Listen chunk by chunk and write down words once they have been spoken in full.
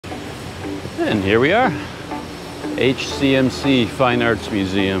And here we are, HCMC Fine Arts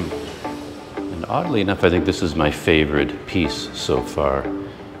Museum. And oddly enough, I think this is my favorite piece so far.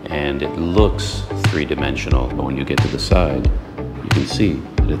 And it looks three-dimensional, but when you get to the side, you can see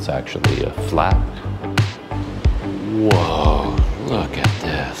that it's actually a flat. Whoa, look at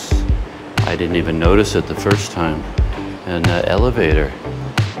this. I didn't even notice it the first time. An elevator.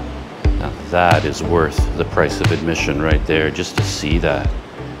 Now that is worth the price of admission right there, just to see that.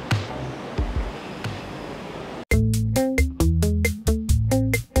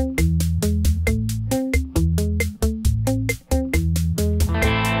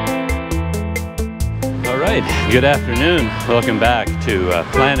 Good afternoon. Welcome back to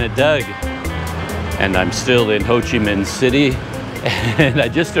Planet Doug. And I'm still in Ho Chi Minh City. And I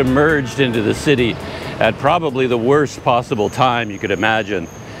just emerged into the city at probably the worst possible time you could imagine.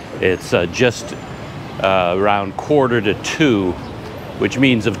 It's just around 1:45, which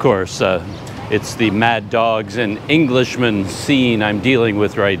means, of course, it's the Mad Dogs and Englishmen scene I'm dealing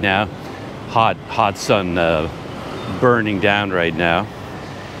with right now. Hot sun burning down right now.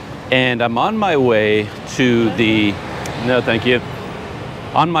 And I'm on my way to the, no thank you,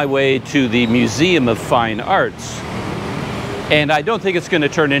 on my way to the Museum of Fine Arts. And I don't think it's going to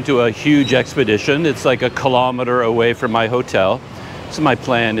turn into a huge expedition. It's like 1 kilometer away from my hotel. So my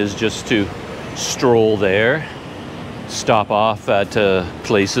plan is just to stroll there, stop off at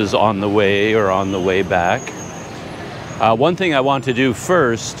places on the way or on the way back. One thing I want to do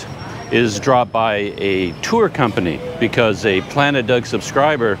first is drop by a tour company because a Planet Doug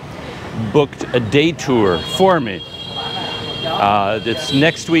subscriber booked a day tour for me. It's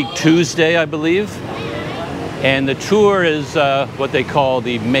next week, Tuesday, I believe. And the tour is what they call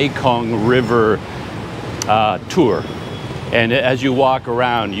the Mekong River tour. And as you walk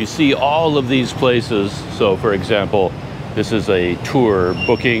around, you see all of these places. So for example, this is a tour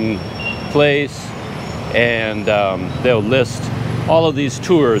booking place. And they'll list all of these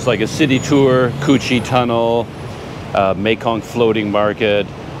tours, like a city tour, Cu Chi Tunnel, Mekong Floating Market,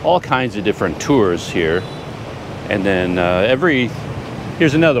 all kinds of different tours here. And then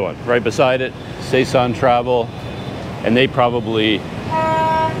here's another one right beside it, Saigon Travel, and they probably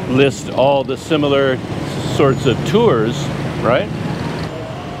list all the similar sorts of tours, right?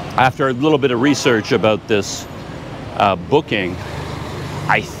 After a little bit of research about this booking,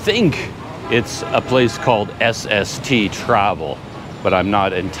 I think it's a place called SST Travel, but I'm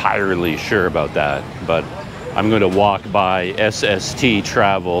not entirely sure about that. But I'm going to walk by SST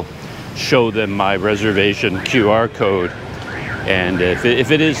Travel, show them my reservation QR code, and if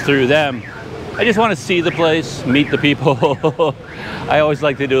it is through them, I just want to see the place, meet the people. I always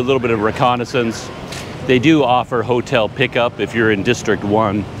like to do a little bit of reconnaissance. They do offer hotel pickup if you're in District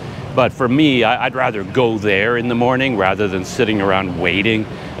 1, but for me, I'd rather go there in the morning rather than sitting around waiting,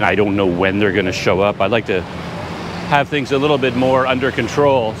 and I don't know when they're going to show up. I'd like to have things a little bit more under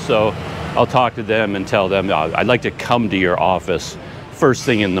control, so I'll talk to them and tell them, I'd like to come to your office first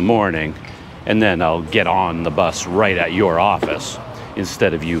thing in the morning, and then I'll get on the bus right at your office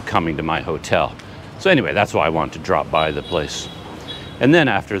instead of you coming to my hotel. So anyway, that's why I want to drop by the place. And then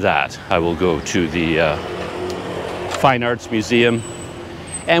after that, I will go to the Fine Arts Museum.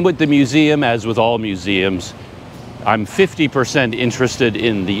 And with the museum, as with all museums, I'm 50% interested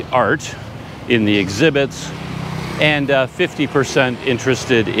in the art, in the exhibits, and 50%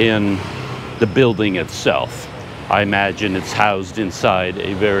 interested in the building itself. I imagine it's housed inside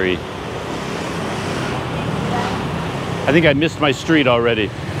a very... I think I missed my street already.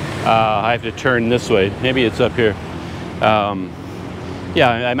 I have to turn this way. Maybe it's up here. Yeah,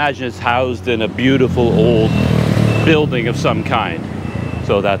 I imagine it's housed in a beautiful old building of some kind.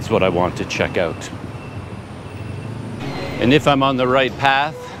 So that's what I want to check out. And if I'm on the right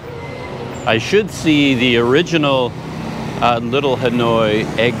path, I should see the original Little Hanoi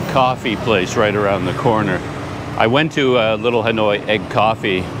egg coffee place right around the corner. I went to Little Hanoi egg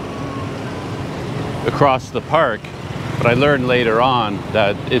coffee across the park, but I learned later on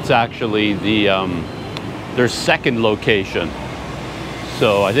that it's actually their second location.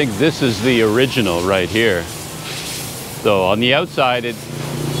 So I think this is the original right here. So on the outside, it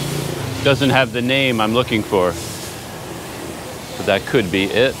doesn't have the name I'm looking for, but that could be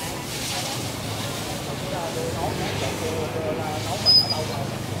it.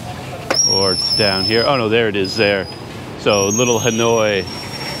 Or it's down here. Oh no, there it is there. So Little Hanoi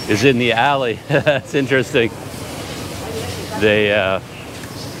is in the alley. That's interesting. They,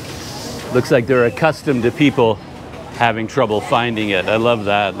 looks like they're accustomed to people having trouble finding it. I love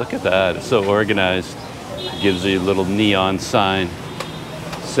that. Look at that. It's so organized. Gives you a little neon sign.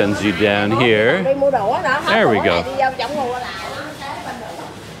 Sends you down here. There we go.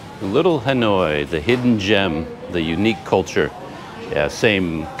 Little Hanoi, the hidden gem, the unique culture. Yeah,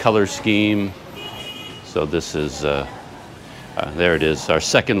 same color scheme. So this is, there it is. Our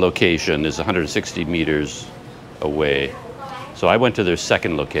second location is 160 meters away. So I went to their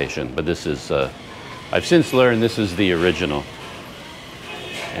second location, but this is, I've since learned this is the original.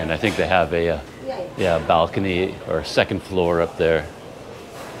 And I think they have a balcony or second floor up there.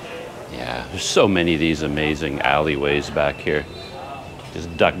 Yeah, there's so many of these amazing alleyways back here.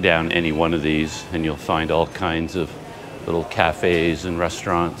 Just duck down any one of these and you'll find all kinds of little cafes and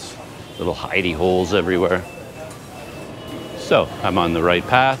restaurants, little hidey holes everywhere. So I'm on the right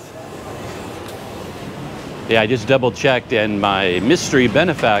path. Yeah, I just double checked and my mystery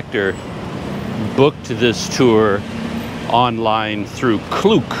benefactor booked this tour online through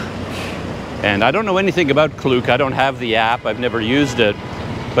Klook. And I don't know anything about Klook. I don't have the app. I've never used it.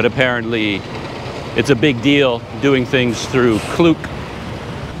 But apparently it's a big deal doing things through Klook.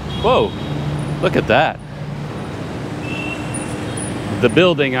 Whoa, look at that. The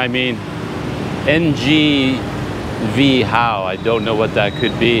building, I mean, NGV How, I don't know what that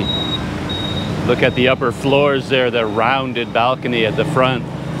could be. Look at the upper floors there, the rounded balcony at the front.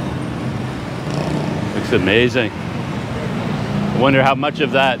 Looks amazing. I wonder how much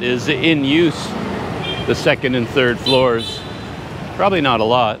of that is in use, the second and third floors. Probably not a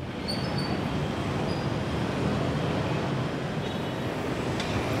lot.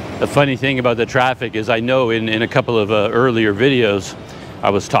 The funny thing about the traffic is I know in a couple of earlier videos I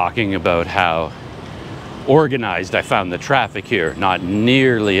was talking about how organized I found the traffic here, not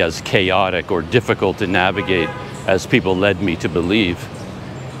nearly as chaotic or difficult to navigate as people led me to believe.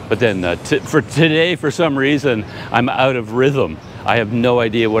 But then for today, for some reason, I'm out of rhythm. I have no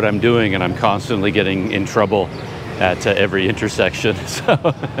idea what I'm doing and I'm constantly getting in trouble at every intersection.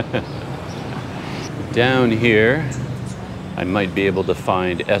 So down here, I might be able to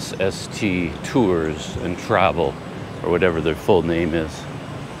find SST Tours and Travel, or whatever their full name is.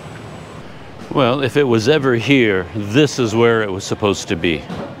 Well, if it was ever here, this is where it was supposed to be.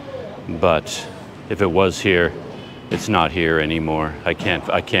 But if it was here, it's not here anymore. I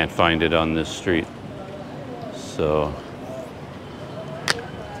can't find it on this street. So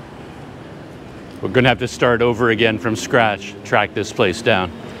we're gonna have to start over again from scratch, track this place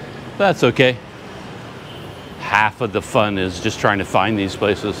down. That's okay. Half of the fun is just trying to find these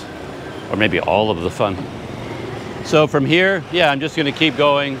places, or maybe all of the fun. So from here, yeah, I'm just gonna keep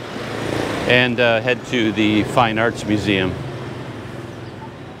going and head to the Fine Arts Museum.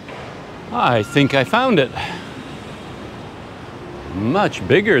 I think I found it. Much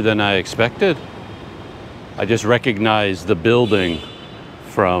bigger than I expected. I just recognized the building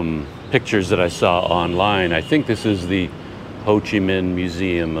from pictures that I saw online. I think this is the Ho Chi Minh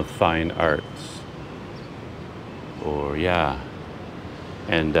Museum of Fine Arts. Or yeah.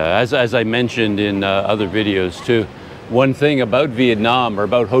 And as I mentioned in other videos too, one thing about Vietnam, or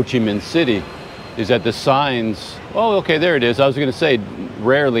about Ho Chi Minh City, is that the signs, oh, okay, there it is. I was going to say,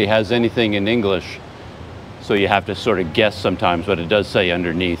 rarely has anything in English. So you have to sort of guess sometimes, but it does say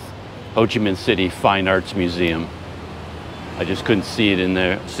underneath, Ho Chi Minh City Fine Arts Museum. I just couldn't see it in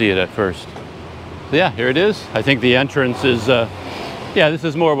there, see it at first. So yeah, here it is. I think the entrance is, yeah, this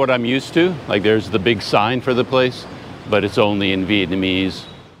is more what I'm used to. Like there's the big sign for the place, but it's only in Vietnamese.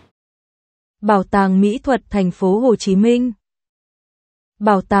 Bảo tàng mỹ thuật thành phố Hồ Chí Minh.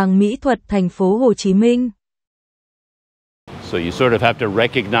 Bảo tàng mỹ thuật thành phố Hồ Chí Minh. So you sort of have to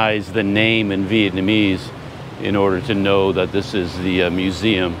recognize the name in Vietnamese in order to know that this is the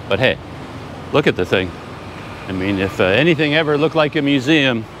museum. But hey, look at the thing. I mean, if anything ever looked like a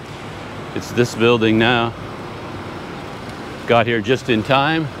museum, it's this building now. Got here just in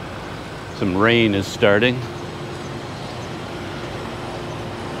time. Some rain is starting.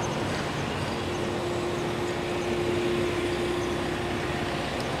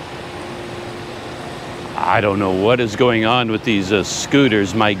 I don't know what is going on with these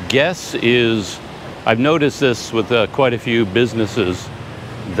scooters. My guess is, I've noticed this with quite a few businesses,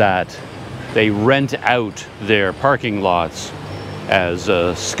 that they rent out their parking lots as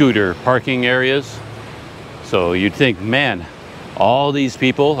scooter parking areas. So you'd think, man, all these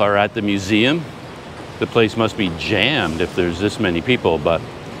people are at the museum. The place must be jammed if there's this many people, but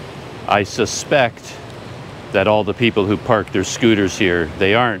I suspect that all the people who park their scooters here,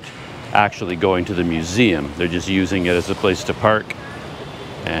 they aren't actually going to the museum. They're just using it as a place to park,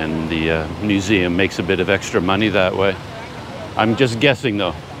 and the museum makes a bit of extra money that way. I'm just guessing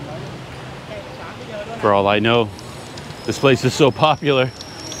though. For all I know, this place is so popular,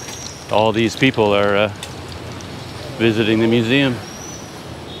 all these people are visiting the museum.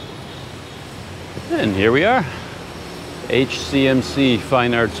 And here we are. HCMC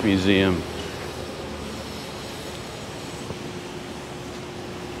Fine Arts Museum.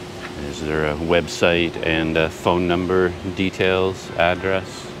 Is there a website and a phone number, details,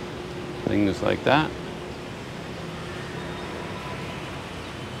 address, things like that?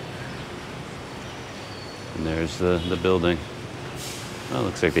 And there's the building. Well,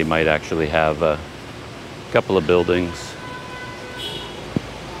 looks like they might actually have a couple of buildings.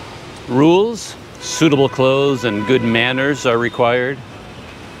 Rules: suitable clothes and good manners are required.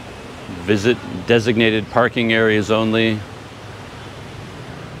 Visit designated parking areas only.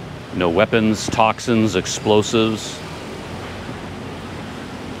 No weapons, toxins, explosives.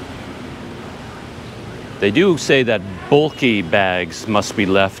 They do say that bulky bags must be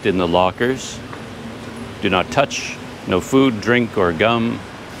left in the lockers. Do not touch. No food, drink, or gum.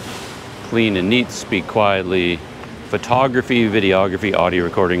 Clean and neat. Speak quietly. Photography, videography, audio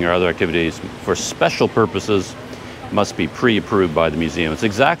recording, or other activities for special purposes must be pre-approved by the museum. It's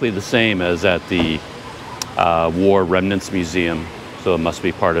exactly the same as at the War Remnants Museum, so it must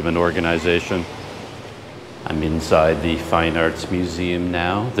be part of an organization. I'm inside the Fine Arts Museum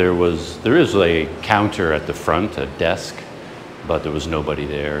now. There is a counter at the front, a desk, but there was nobody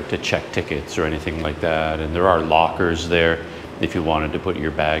there to check tickets or anything like that. And there are lockers there. If you wanted to put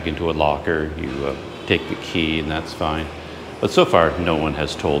your bag into a locker, you take the key and that's fine. But so far, no one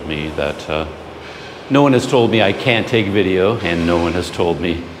has told me that, no one has told me I can't take video, and no one has told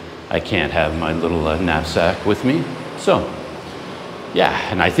me I can't have my little knapsack with me. So, yeah,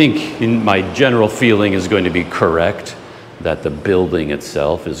 and I think my general feeling is going to be correct, that the building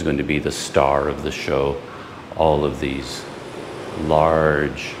itself is going to be the star of the show. All of these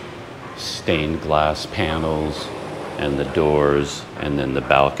large stained glass panels and the doors, and then the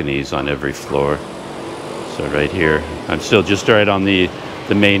balconies on every floor. So right here, I'm still just right on the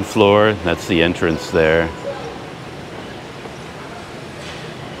main floor. That's the entrance there.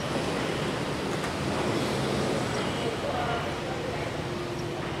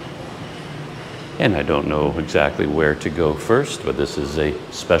 And I don't know exactly where to go first, but this is a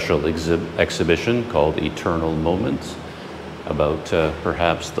special exhibition called Eternal Moments, about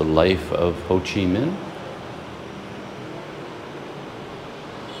perhaps the life of Ho Chi Minh.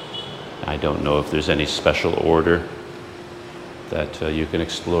 I don't know if there's any special order that you can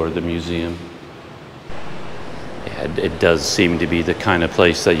explore the museum. Yeah, it does seem to be the kind of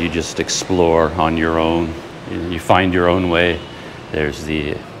place that you just explore on your own. You find your own way. There's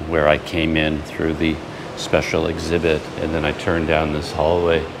where I came in through the special exhibit, and then I turned down this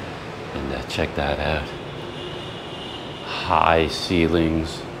hallway, and check that out. High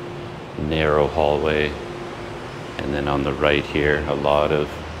ceilings, narrow hallway, and then on the right here, a lot of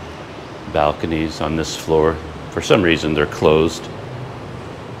balconies on this floor. For some reason, they're closed.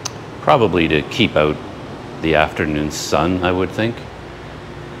 Probably to keep out the afternoon sun, I would think.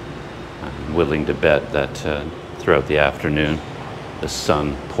 I'm willing to bet that throughout the afternoon, the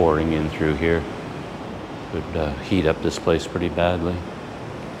sun pouring in through here would heat up this place pretty badly.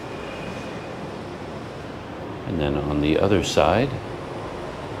 And then on the other side,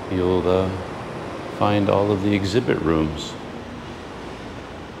 you'll find all of the exhibit rooms.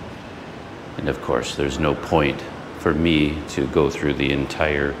 And of course, there's no point for me to go through the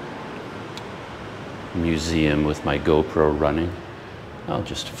entire museum with my GoPro running. I'll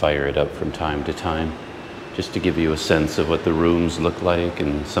just fire it up from time to time, just to give you a sense of what the rooms look like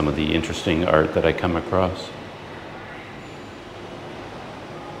and some of the interesting art that I come across.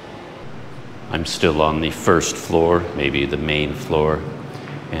 I'm still on the first floor, maybe the main floor,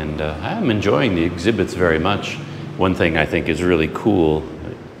 and I'm enjoying the exhibits very much. One thing I think is really cool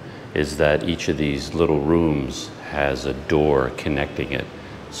is that each of these little rooms has a door connecting it,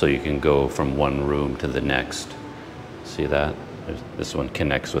 so you can go from one room to the next. See that? This one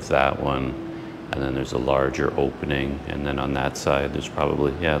connects with that one, and then there's a larger opening, and then on that side there's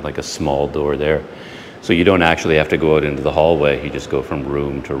probably, yeah, like a small door there. So you don't actually have to go out into the hallway, you just go from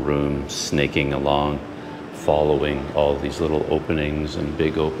room to room, snaking along, following all these little openings and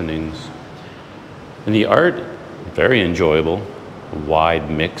big openings. And the art, very enjoyable. A wide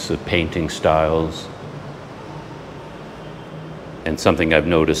mix of painting styles. And something I've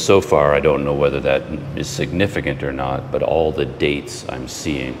noticed so far, I don't know whether that is significant or not, but all the dates I'm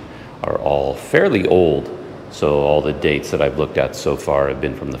seeing are all fairly old. So all the dates that I've looked at so far have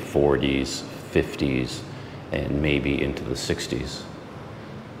been from the 40s, 50s, and maybe into the 60s.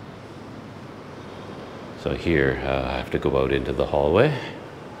 So here, I have to go out into the hallway.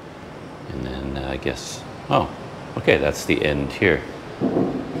 And then I guess, oh, okay, that's the end here.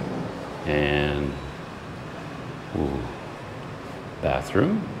 And, ooh,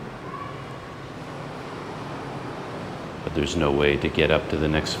 bathroom. but there's no way to get up to the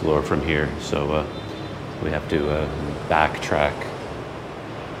next floor from here, so we have to backtrack.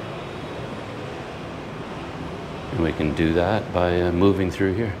 And we can do that by moving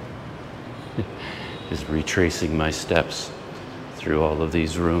through here. Just retracing my steps through all of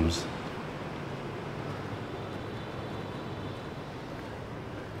these rooms.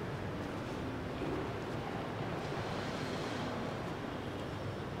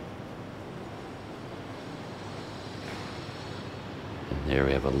 There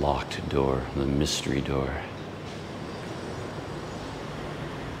we have a locked door, the mystery door.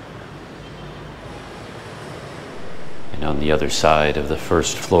 And on the other side of the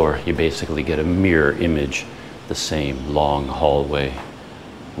first floor, you basically get a mirror image, the same long hallway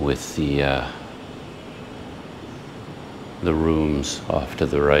with the rooms off to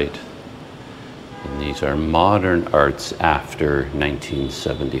the right. And these are modern arts after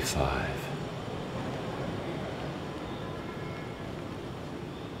 1975.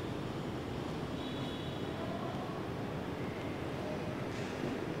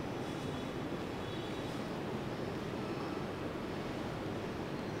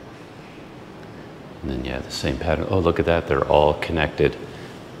 And then, yeah, the same pattern. Oh, look at that. They're all connected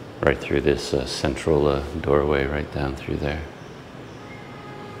right through this central doorway right down through there.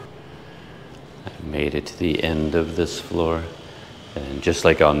 I made it to the end of this floor. And just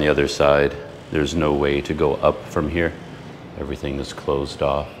like on the other side, there's no way to go up from here. Everything is closed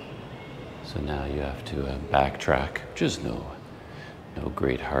off. So now you have to backtrack, which is no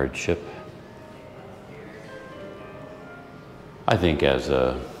great hardship. I think as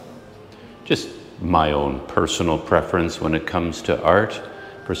just my own personal preference when it comes to art,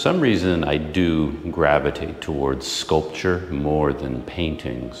 for some reason I do gravitate towards sculpture more than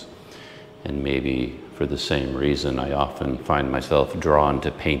paintings. And maybe for the same reason I often find myself drawn to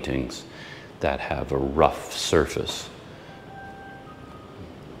paintings that have a rough surface.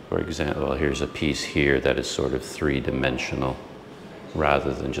 For example, well, here's a piece here that is sort of three-dimensional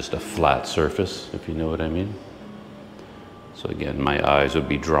rather than just a flat surface, if you know what I mean. So again, my eyes would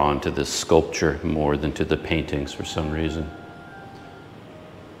be drawn to this sculpture more than to the paintings for some reason.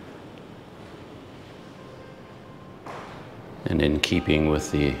 And in keeping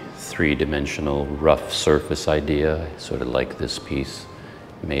with the three-dimensional rough surface idea, I sort of like this piece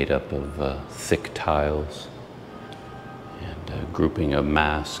made up of thick tiles and a grouping of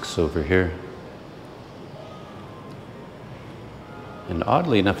masks over here. And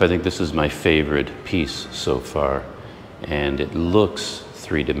oddly enough, I think this is my favorite piece so far. And it looks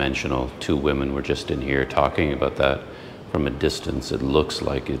three-dimensional. Two women were just in here talking about that. From a distance, it looks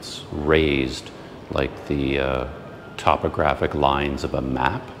like it's raised, like the topographic lines of a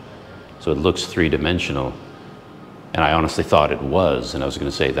map. So it looks three-dimensional. And I honestly thought it was, and I was going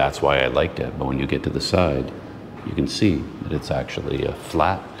to say that's why I liked it. But when you get to the side, you can see that it's actually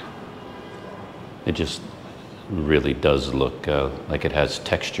flat. It just really does look like it has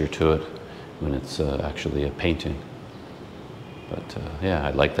texture to it when it's actually a painting. But yeah,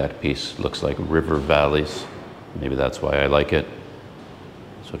 I like that piece. Looks like river valleys. Maybe that's why I like it.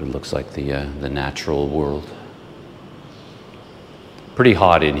 Sort of looks like the natural world. Pretty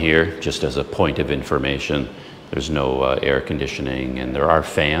hot in here, just as a point of information. There's no air conditioning, and there are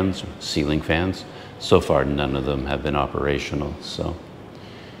fans, ceiling fans. So far, none of them have been operational, so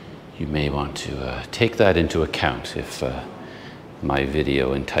you may want to take that into account if my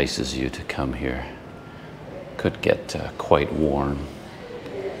video entices you to come here. Could get quite warm.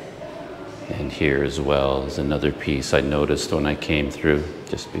 And here as well is another piece I noticed when I came through,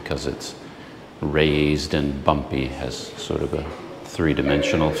 just because it's raised and bumpy, has sort of a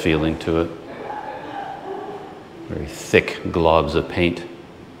three-dimensional feeling to it. Very thick globs of paint.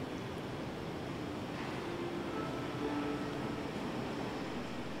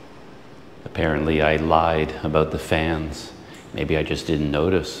 Apparently I lied about the fans. Maybe I just didn't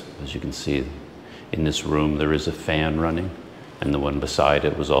notice. As you can see, in this room there is a fan running, and the one beside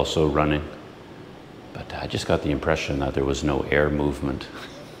it was also running. But I just got the impression that there was no air movement.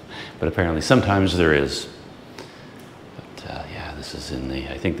 But apparently sometimes there is. But yeah, this is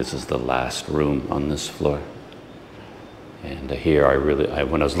I think this is the last room on this floor. And here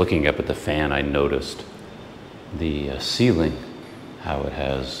when I was looking up at the fan, I noticed the ceiling, how it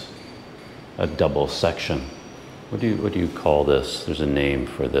has a double section. What do you call this? There's a name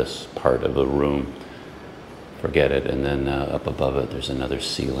for this part of a room. Forget it. And then up above it, there's another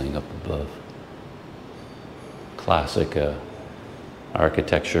ceiling up above. Classic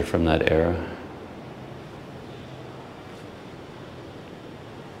architecture from that era.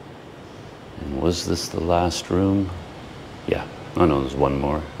 And was this the last room? Yeah. Oh no, there's one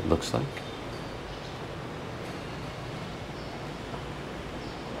more, it looks like.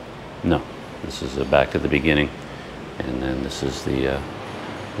 No, this is back to the beginning. And then this is the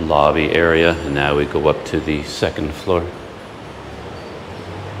lobby area. And now we go up to the second floor.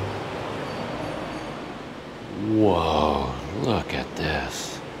 Whoa, look at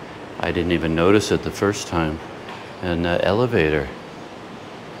this. I didn't even notice it the first time. An elevator.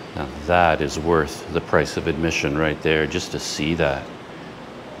 Now that is worth the price of admission right there, just to see that.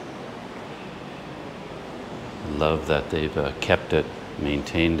 Love that they've kept it,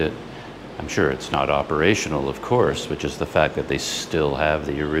 maintained it. I'm sure it's not operational, of course, but just the fact that they still have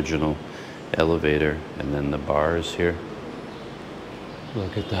the original elevator and then the bars here.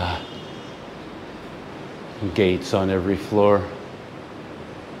 Look at that. Gates on every floor.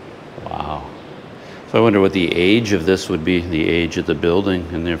 Wow. So I wonder what the age of this would be, the age of the building,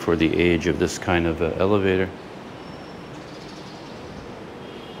 and therefore the age of this kind of elevator.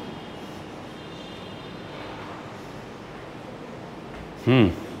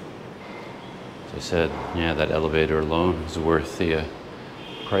 As I said, yeah, that elevator alone is worth the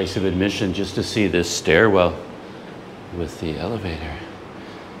price of admission just to see this stairwell with the elevator.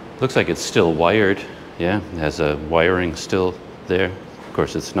 Looks like it's still wired. Yeah, it has a wiring still there. Of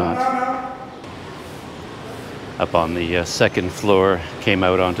course it's not. Up on the second floor, came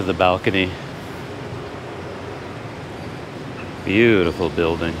out onto the balcony. Beautiful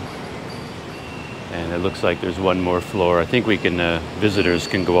building. And it looks like there's one more floor. I think we can, visitors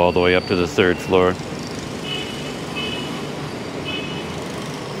can go all the way up to the third floor.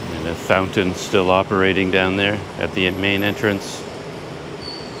 And a fountain still operating down there at the main entrance.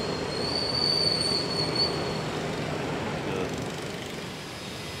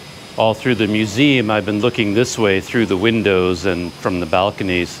 All through the museum, I've been looking this way through the windows and from the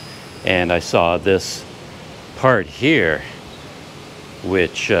balconies, and I saw this part here,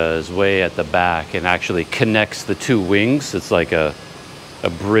 which is way at the back and actually connects the two wings. It's like a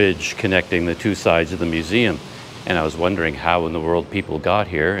bridge connecting the two sides of the museum. And I was wondering how in the world people got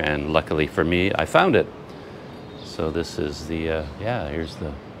here, and luckily for me, I found it. So this is the, yeah, here's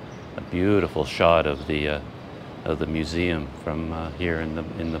a beautiful shot of the museum from here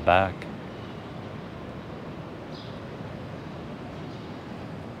in the back.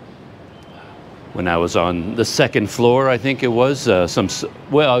 When I was on the second floor, I think it was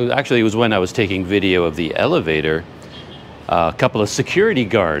well, actually it was when I was taking video of the elevator. A couple of security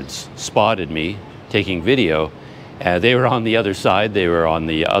guards spotted me taking video. They were on the other side. They were on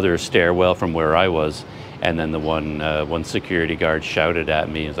the other stairwell from where I was. And then the one security guard shouted at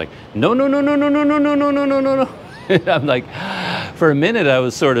me. He was like, "No, no, no, no, no, no, no, no, no, no, no, no, no." I'm like, for a minute I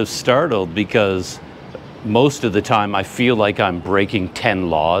was sort of startled, because most of the time I feel like I'm breaking 10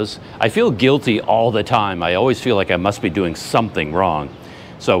 laws. I feel guilty all the time. I always feel like I must be doing something wrong.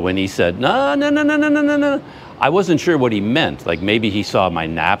 So when he said, "No, no, no, no, no, no, no, no," I wasn't sure what he meant. Like maybe he saw my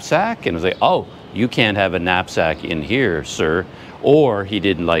knapsack and was like, "Oh, you can't have a knapsack in here, sir." Or he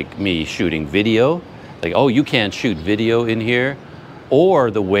didn't like me shooting video. Like, "Oh, you can't shoot video in here."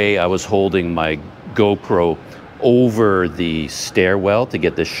 Or the way I was holding my GoPro over the stairwell to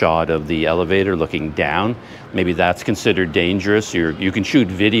get the shot of the elevator looking down. Maybe that's considered dangerous. You can shoot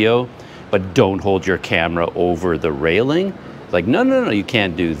video, but don't hold your camera over the railing. Like, no, no, no, you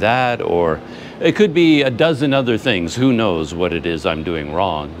can't do that. Or it could be a dozen other things. Who knows what it is I'm doing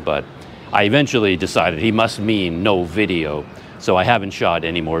wrong. But I eventually decided he must mean no video. So I haven't shot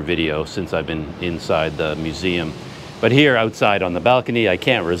any more video since I've been inside the museum. But here outside on the balcony, I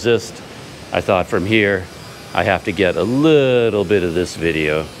can't resist. I thought from here, I have to get a little bit of this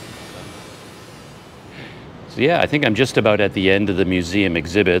video. So yeah, I think I'm just about at the end of the museum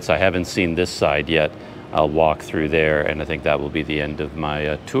exhibits. I haven't seen this side yet. I'll walk through there, and I think that will be the end of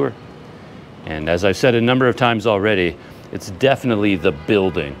my tour. And as I've said a number of times already, it's definitely the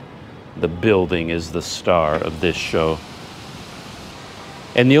building. The building is the star of this show.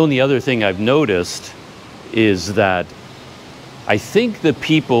 And the only other thing I've noticed is that I think the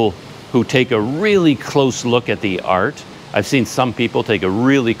people who take a really close look at the art, I've seen some people take a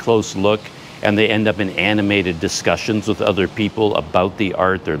really close look and they end up in animated discussions with other people about the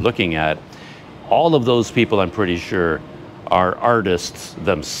art they're looking at. All of those people, I'm pretty sure, are artists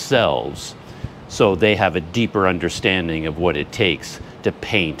themselves. So they have a deeper understanding of what it takes to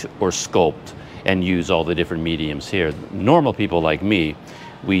paint or sculpt and use all the different mediums here. Normal people like me,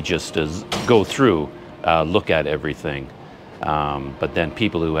 we just go through, look at everything. But then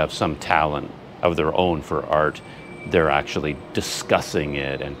people who have some talent of their own for art, they're actually discussing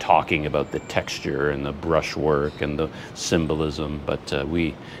it and talking about the texture and the brushwork and the symbolism. But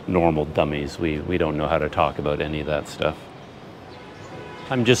we normal dummies, we don't know how to talk about any of that stuff.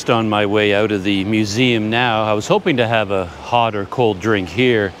 I'm just on my way out of the museum now. I was hoping to have a hot or cold drink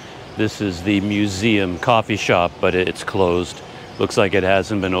here. This is the museum coffee shop, but it's closed. Looks like it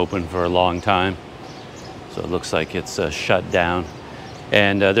hasn't been open for a long time. So it looks like it's shut down.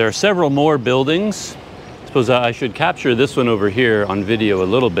 And there are several more buildings. I suppose I should capture this one over here on video a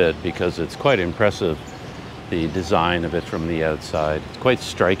little bit because it's quite impressive, the design of it from the outside. It's quite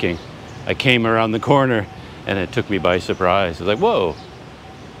striking. I came around the corner and it took me by surprise. I was like, whoa,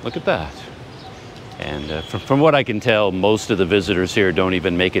 look at that. And from what I can tell, most of the visitors here don't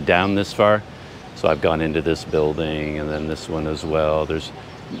even make it down this far. So I've gone into this building and then this one as well. There's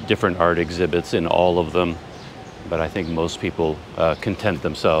different art exhibits in all of them. But I think most people content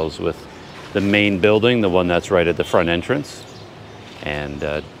themselves with the main building, the one that's right at the front entrance.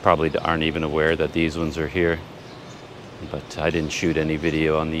 And probably aren't even aware that these ones are here. But I didn't shoot any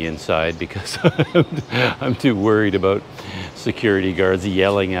video on the inside because I'm too worried about security guards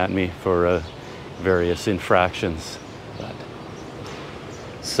yelling at me for various infractions. But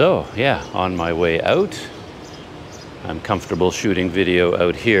so yeah, on my way out, I'm comfortable shooting video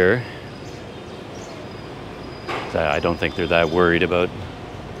out here. I don't think they're that worried about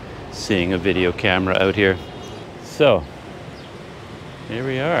seeing a video camera out here. So here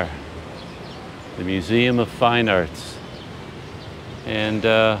we are, the Museum of Fine Arts.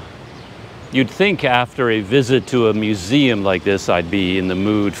 And you'd think after a visit to a museum like this, I'd be in the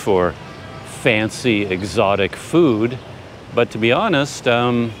mood for fancy, exotic food. But to be honest,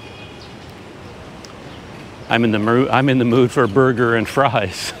 I'm in the mood for a burger and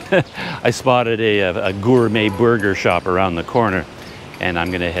fries. I spotted a gourmet burger shop around the corner, and I'm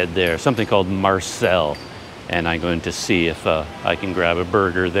going to head there. Something called Marcel, and I'm going to see if I can grab a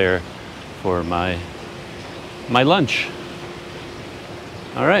burger there for my lunch.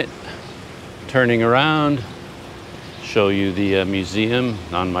 All right, turning around, show you the museum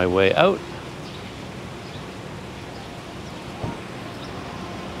on my way out.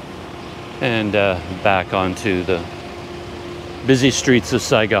 And back onto the busy streets of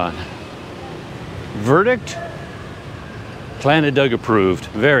Saigon. Verdict? Planet Doug approved,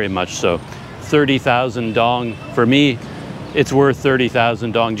 very much so. 30,000 dong. For me, it's worth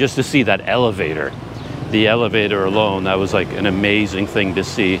 30,000 dong just to see that elevator. The elevator alone, that was like an amazing thing to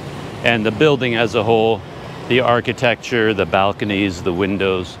see. And the building as a whole, the architecture, the balconies, the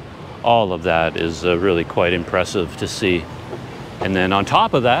windows, all of that is really quite impressive to see. And then on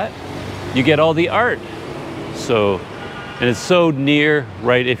top of that, you get all the art. So, and it's so near,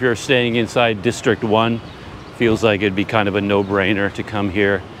 right? If you're staying inside District 1, feels like it'd be kind of a no-brainer to come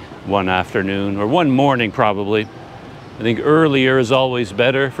here one afternoon or one morning probably. I think earlier is always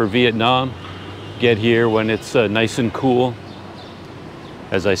better for Vietnam. Get here when it's nice and cool.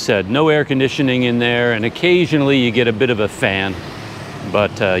 As I said, no air conditioning in there, and occasionally you get a bit of a fan.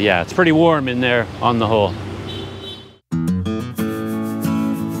 But yeah, it's pretty warm in there on the whole.